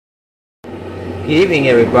Good evening,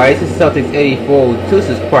 everybody. This is Celtics 84. This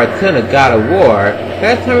is part 10 of God of War.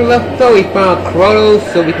 Last time we left off, we found Kratos,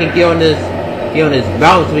 so we can get on this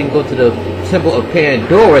mountain, so we can go to the temple of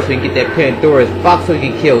Pandora, so we can get that Pandora's box, so we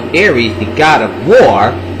can kill Ares, the God of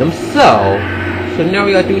War himself. So now what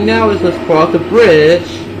we gotta do now is let's cross the bridge.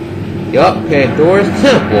 Yup, Pandora's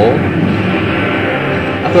temple.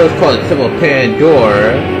 I thought it was called the Temple of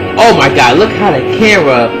Pandora. Oh my God! Look how the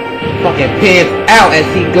camera fucking pans out as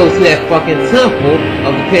he goes to that fucking temple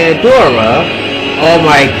of the Pandora. Oh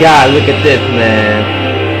my God, look at this, man.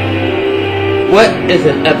 What is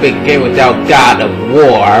an epic game without God of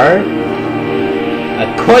War? A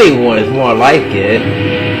Cody one is more like it.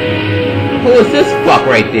 Who is this fuck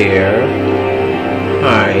right there?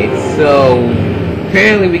 Alright, so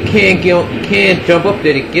apparently we can't jump up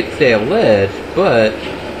there to get to that ledge, but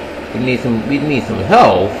we need some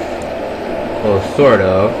help. Well, sort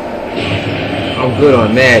of. I'm good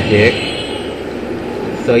on magic.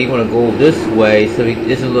 So you want to go this way. So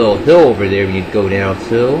there's a little hill over there you go down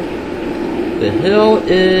to. The hill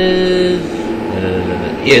is...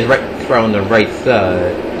 No. Yeah, it's right on the right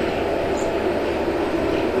side.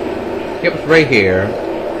 Yep, it's right here.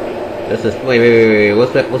 Let's just... Wait.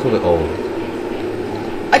 What's over... Oh.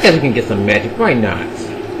 I guess we can get some magic. Why not?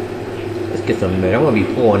 Let's get some magic. I want to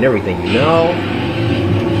be full on everything, you know?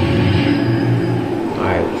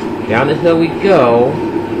 Alright. Down the hill we go.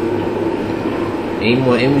 Any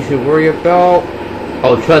more enemies to worry about?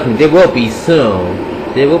 Oh, trust me, there will be soon.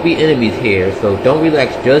 There will be enemies here, so don't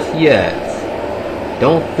relax just yet.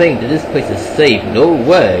 Don't think that this place is safe. No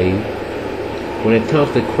way. When it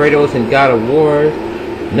comes to Kratos and God of War,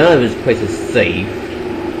 none of this place is safe.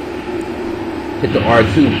 Hit the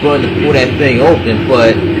R2 button to pull that thing open,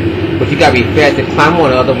 but you gotta be fast to climb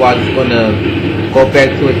on it, otherwise it's gonna go back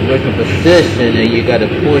to its original position and you gotta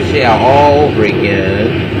push it out all over again.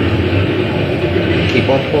 Keep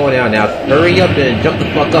on pulling out now. Hurry up and jump the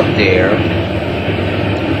fuck up there.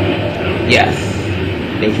 Yes.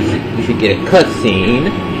 We should get a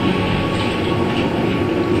cutscene.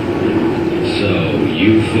 So,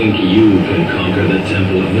 you think you can conquer the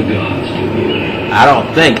Temple of the Gods, do you? I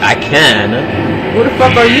don't think I can. Who the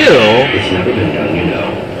fuck are you? It's never been done, you know.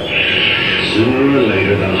 Sooner or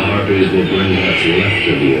later, the Harpies will bring what's left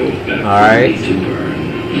of you back to burn.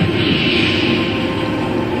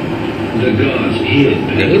 The gods hid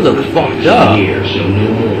he looks fucked up. Years, so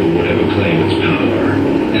no mortal would ever claim its power.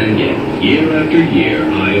 And yet, year after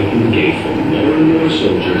year, I opened the gate for more and more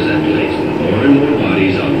soldiers and placed more and more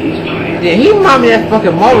bodies on these pyres. Yeah, he reminded me of that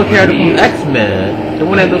fucking Marvel character from X-Men. The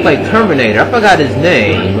one that looks like Terminator. I forgot his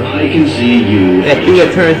name. I can see you. That dude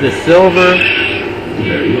that turns to silver.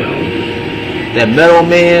 Very well. That metal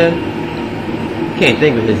man. Can't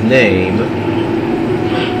think of his name.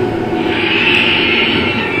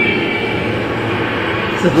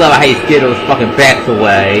 Just love how he scared those fucking bats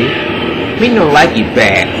away. We don't like you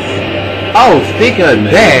bats. Oh, speaking of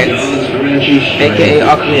bats, aka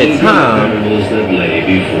Ocarina of Time.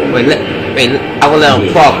 Wait, I will let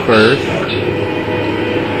him talk first.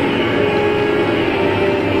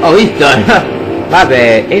 Oh, he's done. My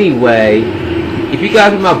bad. Anyway, if you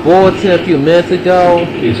guys read my bulletin a few minutes ago,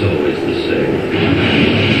 it's always the same.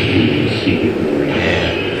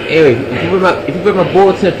 anyway, if you read my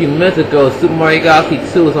bulletin a few minutes ago, Super Mario Galaxy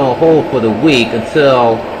 2 is on hold for the week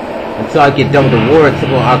until I get done with the War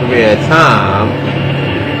Temple Ocarina of Time.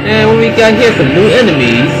 And when we got here some new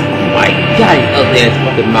enemies, oh my God, these ugly ass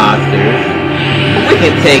fucking monsters. But we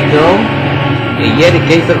can take them. And yeah, the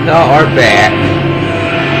gates of hell are back.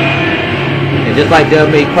 And just like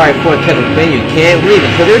Devil May Cry 4 Castlevania, you can't leave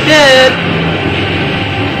until they're dead.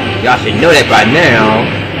 Y'all should know that by now.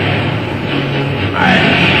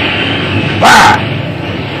 Alright. Bah!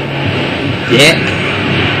 Dick.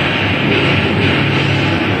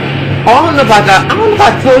 Oh, I don't know if I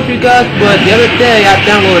told you guys, but the other day I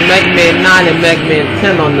downloaded Mega Man 9 and Mega Man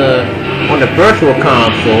 10 on the virtual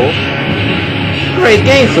console. Great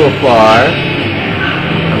game so far.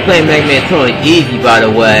 I'm playing Mega Man 2 on easy, by the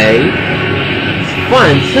way. It's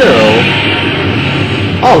fun too.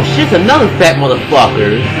 Oh shit, another fat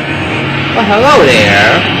motherfuckers. Well, hello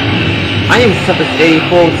there. My name is Celtics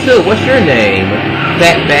 84 too. What's your name?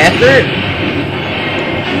 Fat bastard?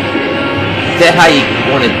 Is that how you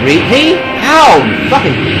want to greet me? Ow, you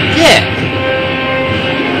fucking dick!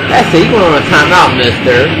 That's it, you going on a timeout,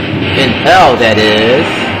 mister. In hell, that is.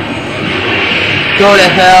 Go to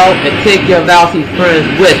hell and take your lousy friends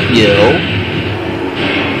with you.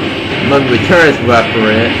 Mummy Returns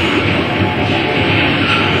reference.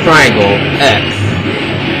 Triangle, X.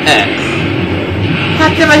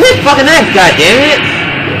 God damn, I hit fucking X, goddammit!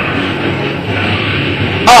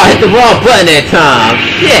 Oh, I hit the wrong button that time.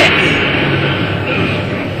 Shit.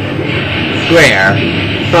 Square.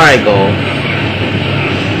 Triangle.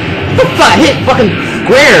 What the fuck? Hit fucking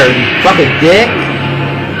square, you fucking dick.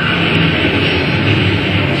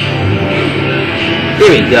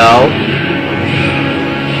 Here we go.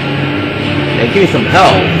 Now give me some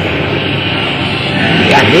help.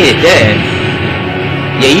 Yeah, I needed that.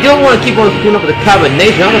 Yeah, you don't want to keep on screwing up with the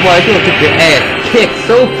combination, otherwise you're going to get your ass kicked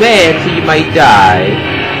so bad so you might die.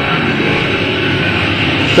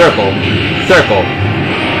 Circle. Circle.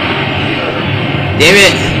 Damn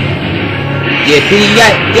it! Yeah, see, you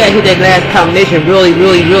gotta hit that last combination really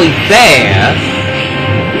fast.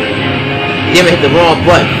 Damn it, hit the wrong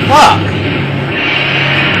button. Fuck!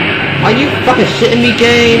 Are you fucking shitting me,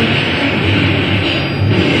 game?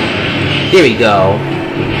 There we go.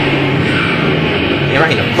 Yeah,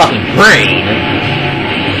 right in the fucking brain.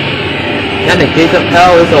 Now the gates of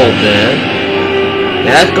hell is open.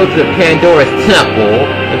 Now let's go to the Pandora's temple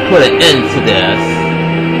and put an end to this.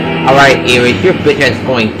 Alright, Ares, your bitch ass is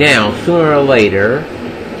going down sooner or later.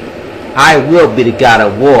 I will be the god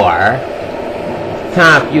of war. It's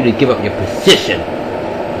time for you to give up your position.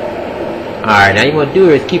 Alright, now you want to do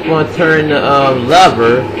is keep on turning the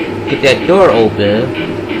lever, get that door open.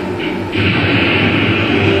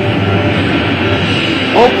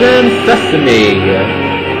 Open sesame!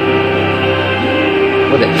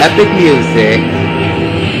 With the epic music.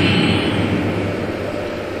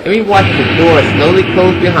 And we watch the door slowly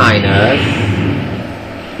close behind us.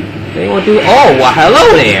 Then you want to do, oh, well,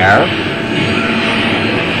 hello there!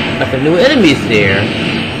 Got some new enemies there.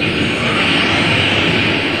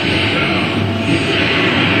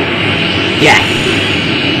 Yes!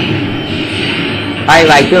 I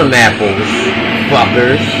like them apples,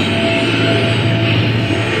 fuckers.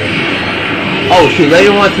 Oh shit,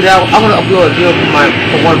 later on today, I'm gonna upload a video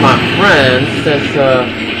for one of my friends since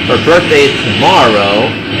her birthday is tomorrow.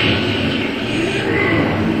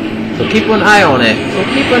 So keep an eye on it. So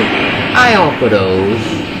keep an eye on for those.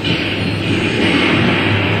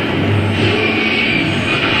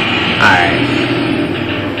 Alright.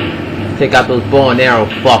 Take out those bow and arrow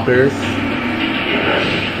fuckers.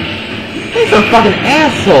 These are fucking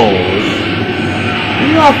assholes.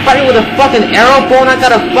 You all fighting with a fucking arrow bow and I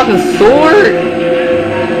got a fucking sword?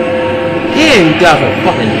 Damn, you guys are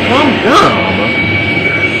fucking dumb.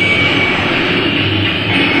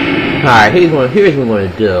 Alright, here's what we're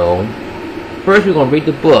gonna do. First, we're gonna read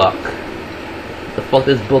the book. What the fuck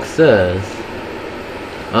this book says?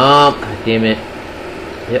 God damn it.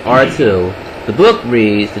 Hit R2. The book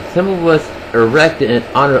reads, the temple was erected in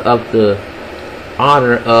honor of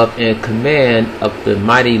and command of the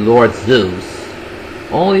mighty Lord Zeus.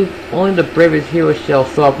 Only the bravest hero shall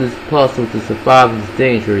solve this puzzle to survive this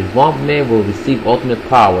danger. One man will receive ultimate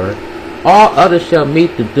power. All others shall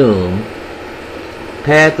meet the doom.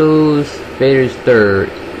 Pathos, Vader's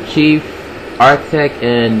third, chief, architect,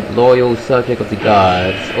 and loyal subject of the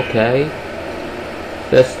gods. Okay.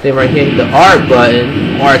 Let's stay right here. Hit the R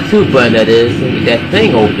button, R2 button that is, and get that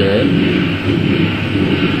thing open.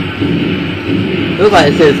 Looks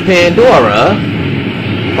like it says Pandora.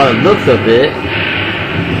 By the looks of it.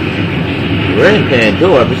 We're in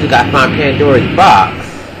Pandora, but you gotta find Pandora's box.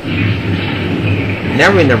 Now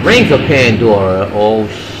we're in the rings of Pandora. Oh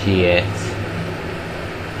shit.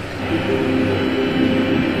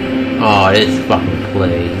 Oh, this fucking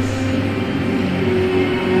place.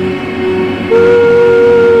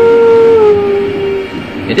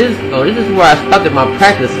 This is where I started my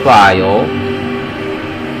practice file.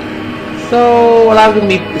 So a lot of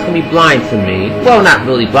it's gonna be blind to me. Well, not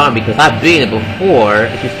really blind because I've been it before.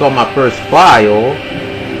 If you saw my first file.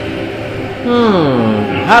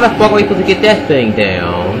 How the fuck are we supposed to get that thing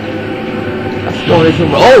down? Let's go in this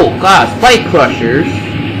room. Oh god, spike crushers.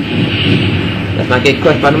 Let's not get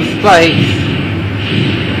crushed by them spikes.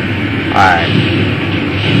 Alright.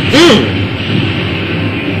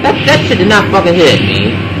 That shit did not fucking hit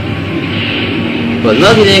me. But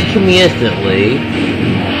lucky they didn't kill me instantly.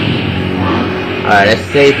 Alright, let's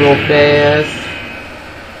save real fast.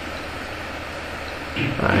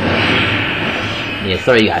 Alright. Yeah,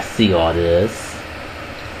 sorry you gotta see all this.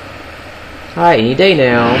 Alright, any day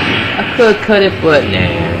now. I could cut it, but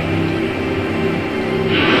nah.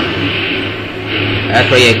 That's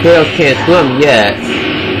why, yeah, Kratos can't swim yet.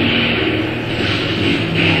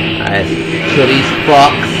 Alright, let's kill these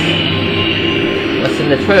fucks. What's in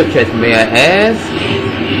the treasure chest, may I ask?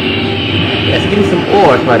 Yes, give me some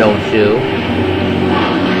ores, why don't you?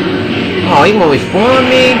 Oh, you wanna respawn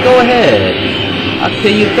me? Go ahead. I'll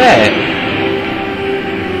kill you back.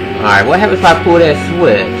 Alright, what happens if I pull that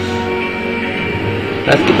switch?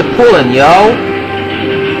 Let's get the pulling, yo!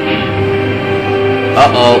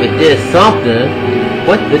 Uh-oh, it did something.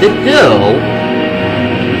 What did it do?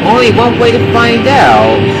 Only one way to find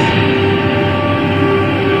out.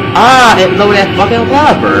 Ah, it lowered that fucking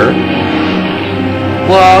lever.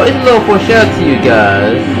 Well, it's a little foreshadow to you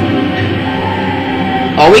guys.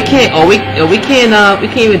 We can't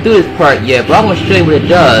even do this part yet, but I'm gonna show you what it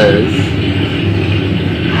does.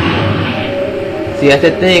 See, as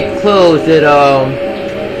that thing closed, it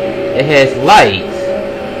has light.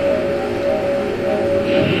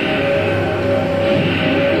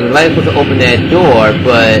 The light is supposed to open that door,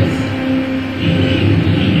 but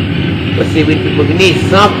see, we need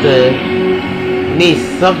something. We need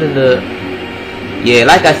something to. Yeah,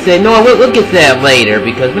 like I said, no, we'll get to that later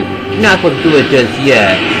because we're not supposed to do it just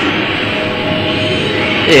yet.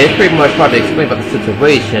 Yeah, it's pretty much hard to explain about the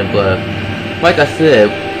situation, but like I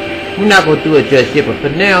said, we're not going to do it just yet. But for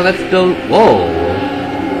now, let's go. Whoa!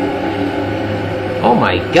 Oh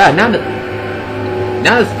my God! Now the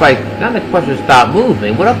question stopped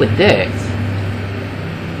moving. What up with that?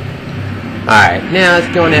 All right, now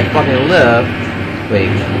let's go on that fucking left.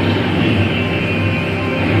 Wait.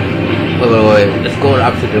 Wait, let's go in the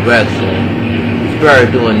opposite direction. It's better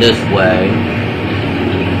doing this way.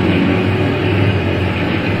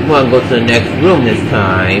 We want to go to the next room this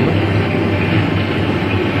time.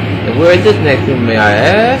 And where is this next room, may I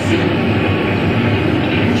ask?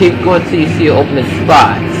 Keep going till you see opening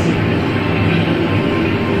spots.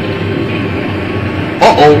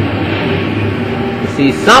 Uh-oh. You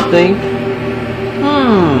see something?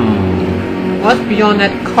 What's beyond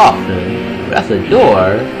that coffin? That's a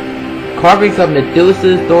door. Carvings of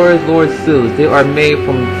Medusas, Dora's, Lord Zeus. They are made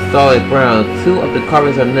from solid ground. 2 of the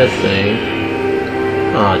carvings are missing.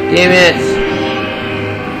 Aw, damn it.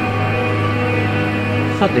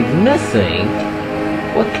 Something's missing.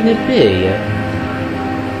 What can it be?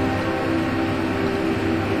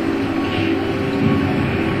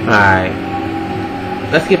 Alright.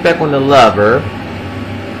 Let's get back on the lever.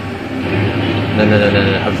 No.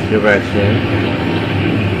 Opposite direction.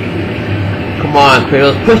 Come on,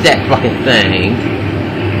 Kratos, push that fucking thing.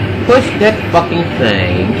 Push that fucking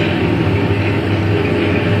thing.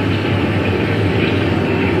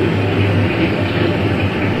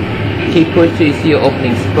 Keep pushing till you see your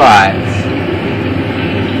opening spots.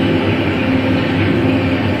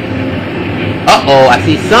 Uh-oh, I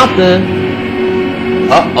see something.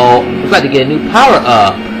 Uh-oh, we're about to get a new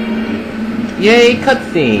power-up. Yay,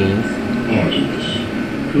 cutscenes.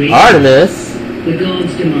 Artemis? The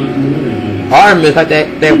gods demand more of you. Artemis, like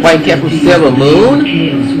that white cat from Sailor Moon?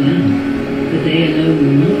 Chaos realm, but they alone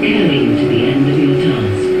will not carry you to the end of your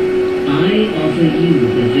task. I offer you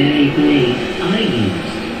the very blade I used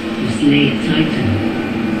to slay a titan.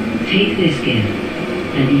 Take this gift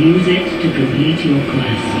and use it to complete your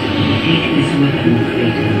quest. Take this weapon,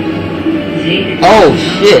 Kratos. Take this oh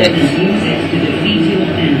shit! And use it to defeat your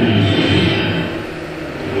enemies.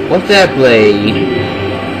 What's that blade?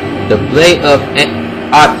 The blade of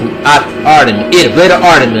Artemis. Yeah, the blade of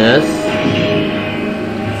Artemis.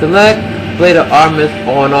 Select blade of Artemis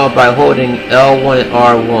on off by holding L1 and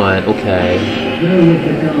R1. Okay. Go with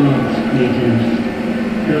the gods, Kratos.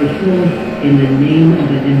 Go forth in the name of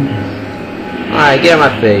Olympus. Alright, get out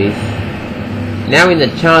of my face. Now we need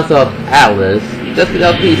the chance of Atlas. Just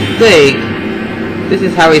without peace sake, this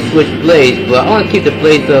is how we switch blades, but I want to keep the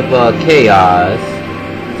blades of Chaos.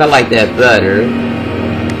 I like that better.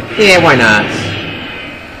 Yeah, why not?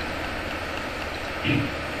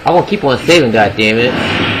 I won't keep on saving, goddammit.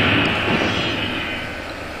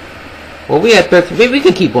 Well, we at 13. Maybe we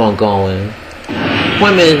can keep on going.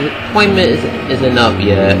 20 minutes isn't enough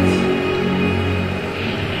yet.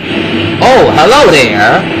 Oh, hello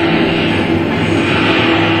there!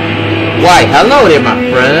 Why, hello there, my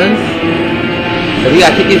friends. So we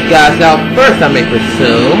gotta kick these guys out first, I may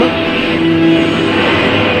presume.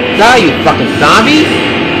 Die, you fucking zombies!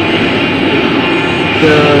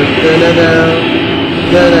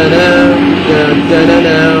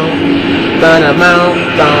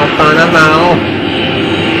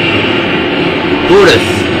 Ooh, the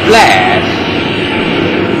splash!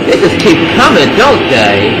 They just keep coming, don't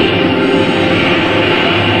they?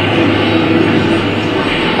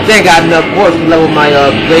 I think I got enough force to level my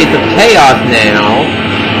blades of chaos now.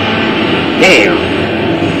 Damn.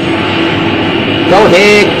 Go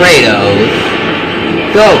ahead, Kratos.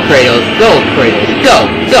 Go, Kratos. Go, Kratos.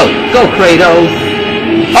 Go, Kratos.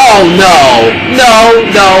 Oh, no. No.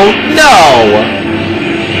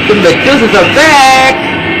 The Medusas are back.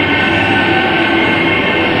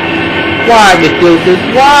 Why, Medusas?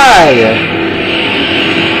 Why?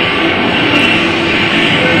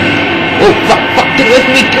 Oh, fuck. Get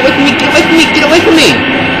away from me.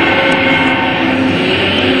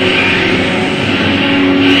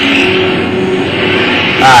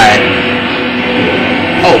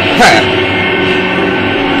 crap!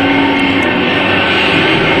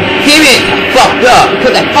 Damn it! Fucked up!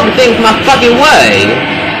 Because that fucking thing was my fucking way!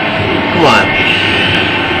 Come on.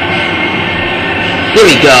 There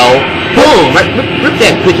we go. Boom! Rip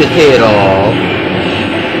that bitch's head off.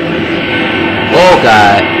 Oh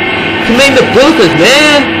god. Too many Medusas,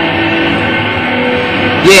 man!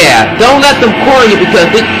 Yeah, don't let them corner you because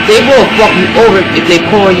they will fuck you over if they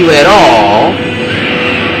corner you at all.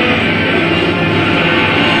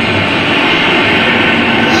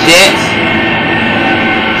 Shit.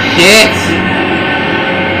 Shit.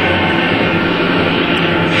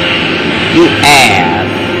 You ass.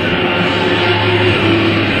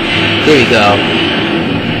 There we go.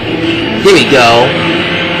 There we go.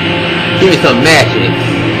 Give me some magic.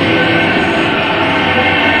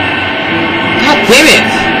 God damn it!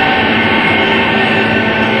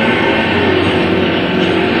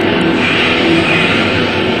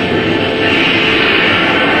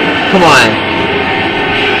 Come on.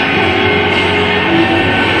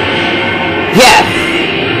 Yes!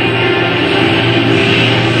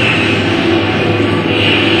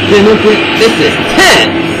 This is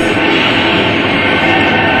tense!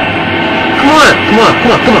 Come on, come on,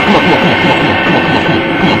 come on, come on, come on, come on, come on, come on, come on, come on, come on,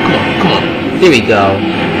 come on, come on, come on. There we go.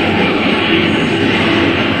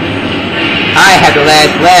 I had the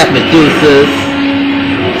last laugh, Medusas.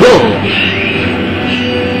 Boom!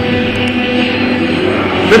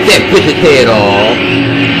 Rip that bitch's head off.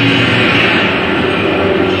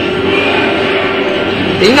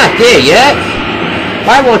 You're not dead yet?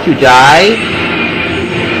 Why won't you die?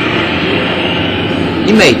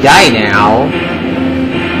 You may die now.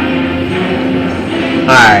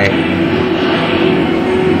 Alright.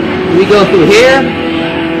 Do we go through here?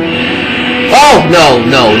 Oh, no,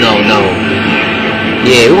 no, no, no.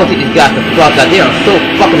 Yeah, we want to take these guys the fuck out. They are so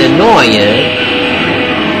fucking annoying.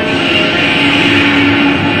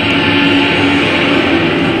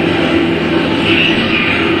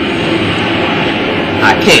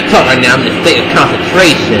 I can't talk right now. I'm in a state of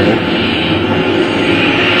concentration.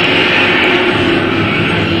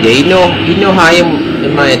 Yeah, you know how I am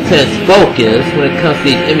in my intense focus when it comes to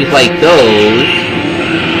these enemies like those.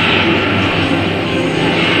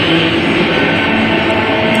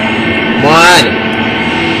 Come on!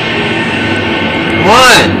 Come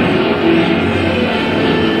on!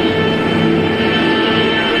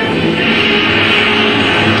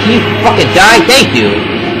 Can you fucking die? Thank you!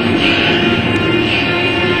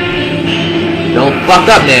 Don't fuck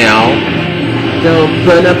up now! Don't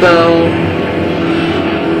put a bone.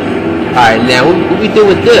 Alright, now what we do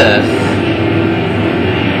with this?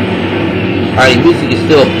 Alright, the music is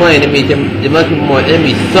still playing. That means there must be more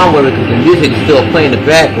enemies somewhere because the music is still playing in the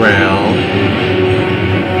background.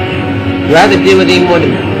 Do I have to deal with any more?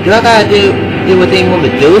 Do I gotta deal with any more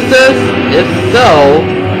Medusas? If so,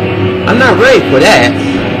 I'm not ready for that.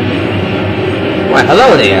 Why,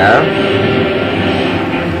 hello there.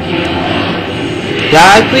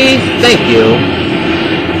 Die, please? Thank you.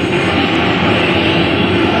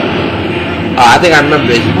 I think I remember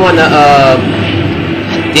this. You wanna,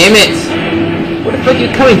 damn it! Where the fuck are you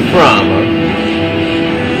coming from?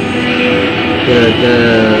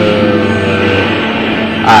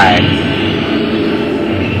 Alright.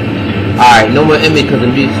 Alright, no more enemy because the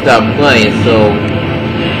music stopped playing, so...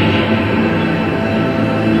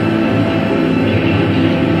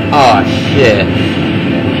 Oh, shit.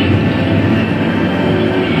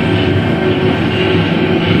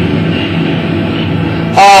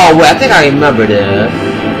 Oh, wait, I think I remember this.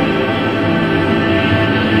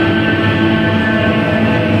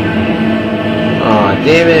 Oh,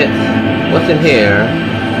 damn it. What's in here?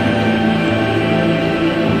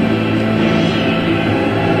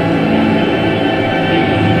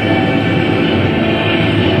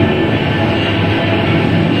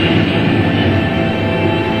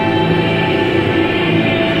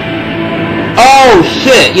 Oh,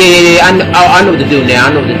 shit. Yeah. I know what to do now. I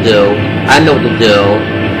know what to do. I know what to do.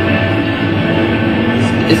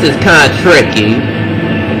 This is kind of tricky.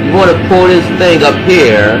 You want to pull this thing up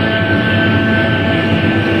here.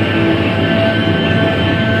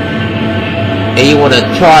 And you want to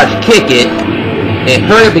charge kick it. And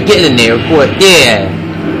hurry up and get in there before it... Yeah.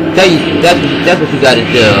 That's what you got to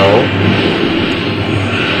do.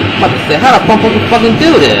 I'm about to say, how the fuck do you fucking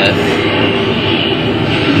do this?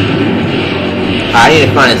 I need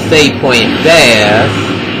to find a save point fast.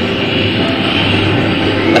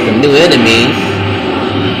 Got some new enemies.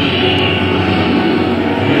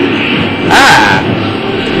 Ah!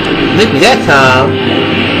 Missed me that time.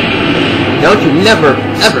 Don't you never,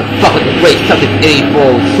 ever fuck with the great Celtic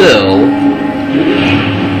 84-2.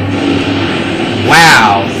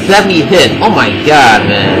 Wow, 70 hits. Oh my god,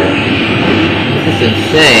 man. This is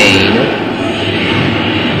insane.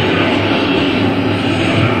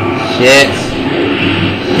 Shit.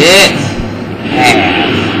 Shit.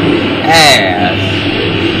 Ass.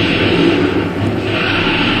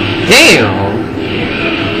 Damn.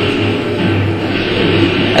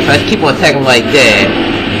 That's why I keep on attacking like that.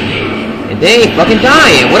 And they ain't fucking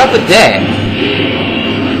dying. What up with that?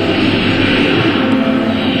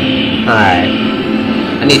 Alright.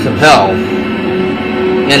 I need some help.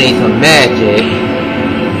 I need some magic.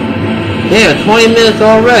 Damn, 20 minutes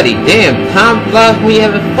already. Damn, time flies when you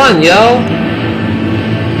having fun, yo.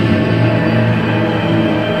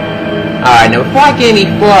 Alright, now before I get any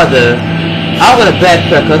further, I'm gonna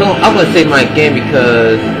backtrack because I'm gonna save my game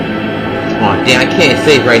because... Oh, damn, I can't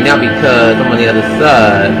save right now because I'm on the other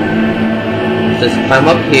side. Just climb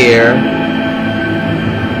up here.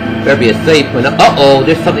 Better be a safe point. Uh-oh,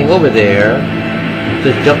 there's something over there.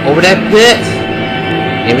 Just jump over that pit.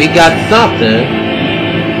 And we got something.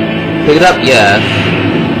 Pick it up, yes.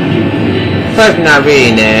 Sorry for not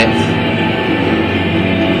reading that.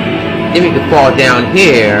 Then we can fall down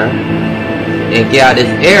here. And get out of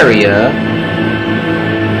this area.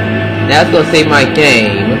 Now that's gonna save my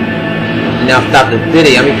game. And now stop the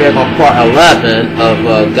video. I'll be back on part 11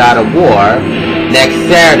 of God of War. Next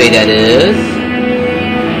Saturday, that is.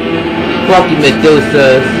 Fuck you,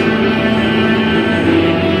 Medusas.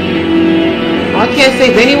 Oh, I can't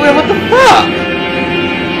save anywhere? What the fuck?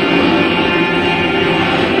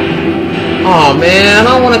 Oh man, I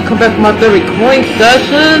don't want to come back from my third recording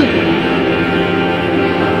session.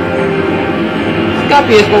 It's gotta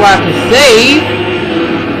be a spot where I can save.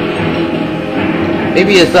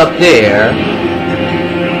 Maybe it's up there.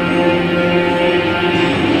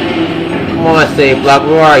 Come on, save block.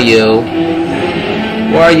 Where are you?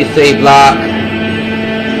 Where are you, save block?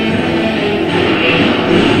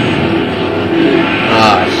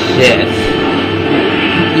 Oh shit.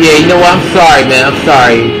 Yeah, you know what? I'm sorry, man. I'm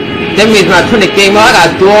sorry. That means when I turn the game on, I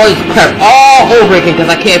gotta do all this crap all over again because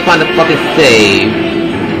I can't find the fucking save.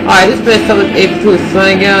 Alright, this has been April 2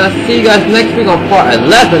 signing out. I'll see you guys next week on part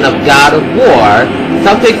 11 of God of War.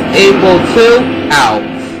 Subject April 2 out.